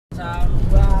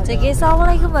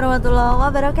Assalamualaikum warahmatullahi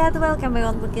wabarakatuh. Welcome back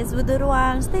on Podcast Butuh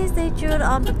Ruang. Stay tune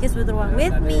on Podcast Butuh Ruang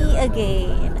with me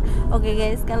again. Oke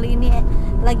guys, kali ini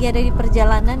lagi ada di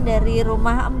perjalanan dari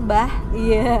rumah Mbah.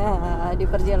 Iya, di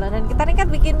perjalanan. Kita nih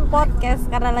kan bikin podcast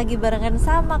karena lagi barengan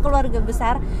sama keluarga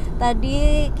besar.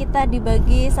 Tadi kita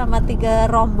dibagi sama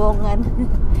 3 rombongan.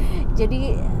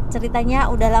 Jadi ceritanya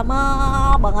udah lama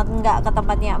banget nggak ke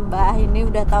tempatnya Mbah.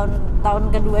 Ini udah tahun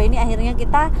kedua ini akhirnya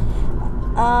kita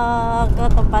ke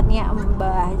tempatnya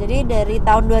Mbah. Jadi dari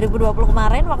tahun 2020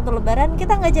 kemarin waktu lebaran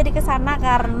kita nggak jadi kesana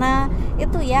karena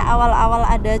itu ya awal-awal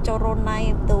ada corona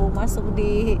itu masuk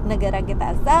di negara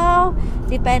kita, so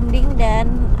depending. Dan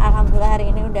alhamdulillah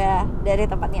hari ini udah dari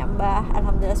tempatnya Mbah,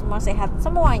 alhamdulillah semua sehat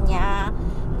semuanya.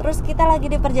 Terus kita lagi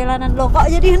di perjalanan, loh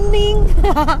kok jadi hening.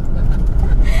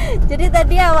 Jadi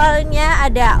tadi awalnya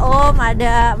ada om,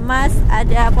 ada mas,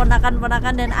 ada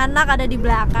ponakan-ponakan dan anak ada di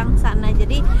belakang sana.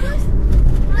 Jadi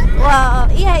wow,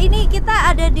 iya ini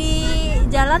kita ada di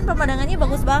jalan, pemandangannya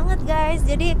bagus banget guys.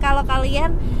 Jadi kalau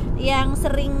kalian yang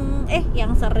sering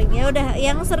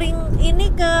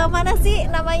ini ke mana sih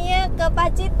namanya, ke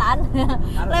Pacitan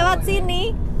lewat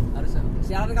sini.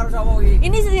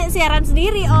 Ini siaran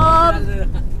sendiri om,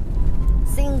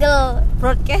 single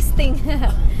broadcasting.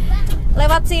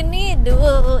 Lewat sini,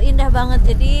 indah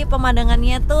banget. Jadi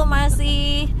pemandangannya tuh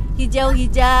masih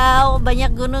hijau-hijau,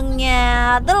 banyak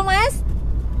gunungnya. Betul mas?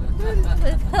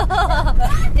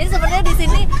 Jadi sebenarnya di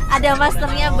sini ada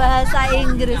masternya bahasa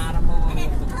Inggris.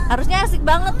 Harusnya asik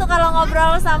banget tuh kalau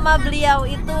ngobrol sama beliau,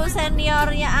 itu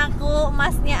seniornya aku,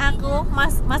 masnya aku,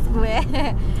 mas gue.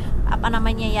 Apa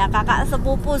namanya ya, kakak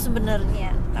sepupu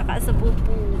sebenarnya, kakak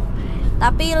sepupu.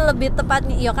 Tapi lebih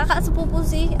tepatnya, ya kakak sepupu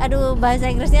sih. Aduh, bahasa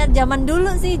Inggrisnya zaman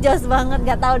dulu sih jos banget,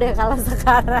 nggak tahu deh kalau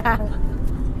sekarang.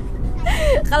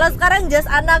 Kalau sekarang jos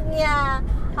anaknya.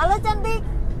 Halo cantik.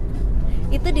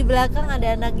 Itu di belakang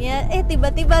ada anaknya.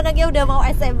 Tiba-tiba anaknya udah mau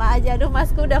SMA aja. Aduh,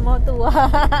 masku udah mau tua.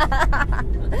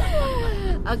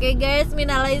 Oke guys,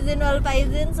 minal aizin wal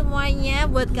faizin semuanya.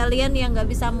 Buat kalian yang nggak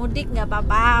bisa mudik, nggak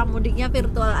apa-apa, mudiknya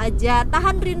virtual aja.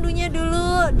 Tahan rindunya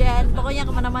dulu dan pokoknya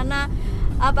kemana-mana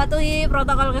patuhi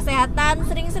protokol kesehatan,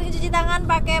 sering-sering cuci tangan,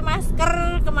 pakai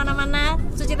masker kemana-mana.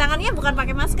 Cuci tangannya bukan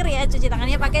pakai masker ya, cuci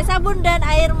tangannya pakai sabun dan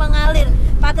air mengalir.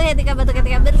 Patuhi etika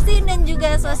bersih dan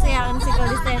juga social and physical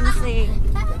distancing.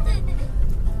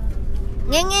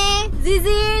 Ngenge,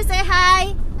 Zizi, say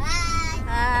hi.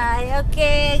 Hi,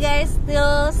 okay guys,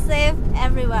 still safe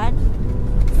everyone.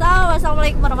 So,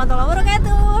 wassalamualaikum warahmatullahi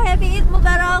wabarakatuh. Happy Eid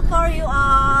Mubarak for you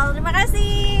all. Terima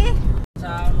kasih.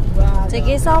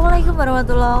 Assalamualaikum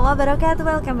warahmatullahi wabarakatuh.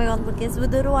 Welcome back on Podcast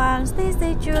Butuh Ruang. Stay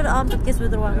tune on Podcast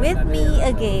Butuh Ruang with me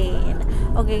again.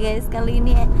 Oke guys, kali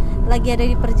ini lagi ada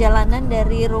di perjalanan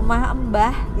dari rumah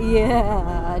Mbah. Iya,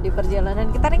 di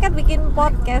perjalanan. Kita nih kan bikin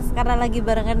podcast karena lagi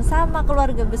barengan sama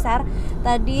keluarga besar.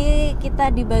 Tadi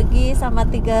kita dibagi sama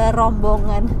 3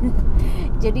 rombongan.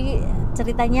 Jadi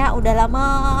ceritanya udah lama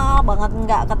banget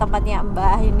nggak ke tempatnya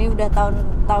Mbah. Ini udah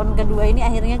tahun kedua ini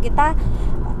akhirnya kita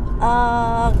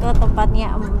ke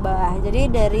tempatnya Mbah. Jadi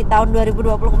dari tahun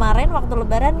 2020 kemarin waktu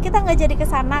lebaran kita nggak jadi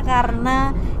kesana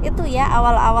karena itu ya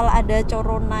awal-awal ada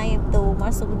corona itu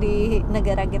masuk di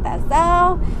negara kita,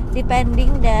 so depending.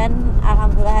 Dan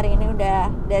alhamdulillah hari ini udah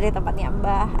dari tempatnya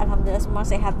Mbah, alhamdulillah semua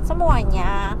sehat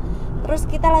semuanya. Terus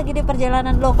kita lagi di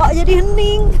perjalanan, loh kok jadi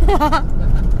hening.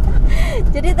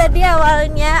 Jadi tadi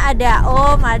awalnya ada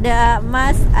om, ada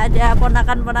mas, ada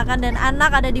ponakan-ponakan dan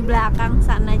anak ada di belakang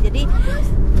sana. Jadi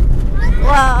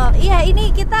wow, iya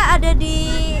ini kita ada di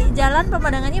jalan,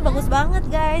 pemandangannya bagus banget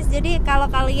guys. Jadi kalau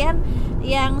kalian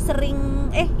yang sering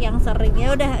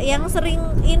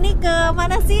ini ke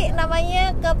mana sih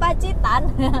namanya, ke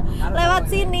Pacitan lewat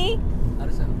sini.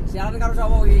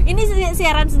 Ini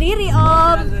siaran sendiri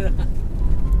om,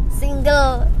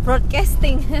 single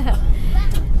broadcasting.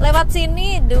 Lewat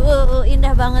sini,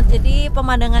 indah banget. Jadi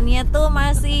pemandangannya tuh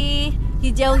masih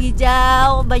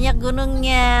hijau-hijau, banyak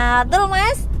gunungnya. Betul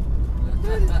mas?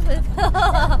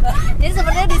 Jadi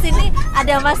sebenarnya di sini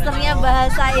ada masternya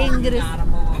bahasa Inggris.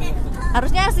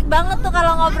 Harusnya asik banget tuh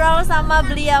kalau ngobrol sama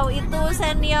beliau, itu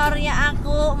seniornya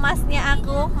aku, masnya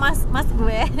aku, mas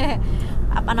gue.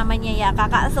 Apa namanya ya,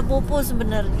 kakak sepupu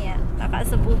sebenarnya, kakak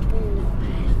sepupu.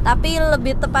 Tapi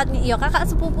lebih tepatnya, ya kakak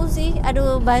sepupu sih.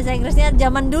 Aduh, bahasa Inggrisnya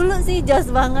zaman dulu sih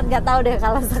jos banget, nggak tahu deh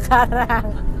kalau sekarang.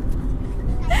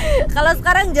 Kalau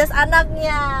sekarang jos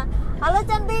anaknya. Halo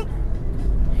cantik.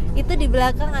 Itu di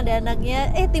belakang ada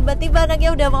anaknya. Tiba-tiba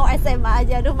anaknya udah mau SMA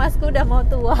aja. Aduh, masku udah mau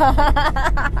tua.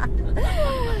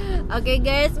 Oke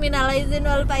guys, minal aizin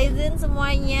wal faizin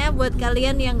semuanya. Buat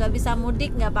kalian yang nggak bisa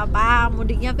mudik, nggak apa-apa,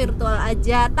 mudiknya virtual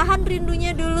aja. Tahan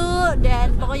rindunya dulu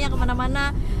dan pokoknya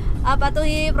kemana-mana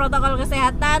patuhi protokol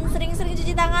kesehatan, sering-sering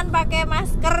cuci tangan, pakai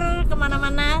masker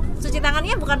kemana-mana. Cuci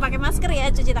tangannya bukan pakai masker ya,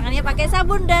 cuci tangannya pakai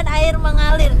sabun dan air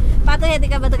mengalir. Patuhi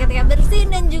etika batu ketika bersin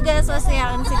dan juga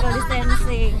social and physical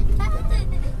distancing.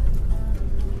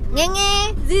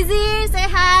 Ngenge, Zizi, say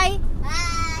hi.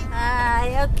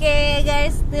 Hi, okay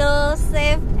guys, still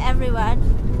safe everyone.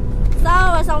 So,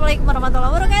 wassalamualaikum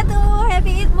warahmatullahi wabarakatuh.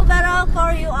 Happy Eid Mubarak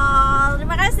for you all.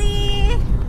 Terima kasih.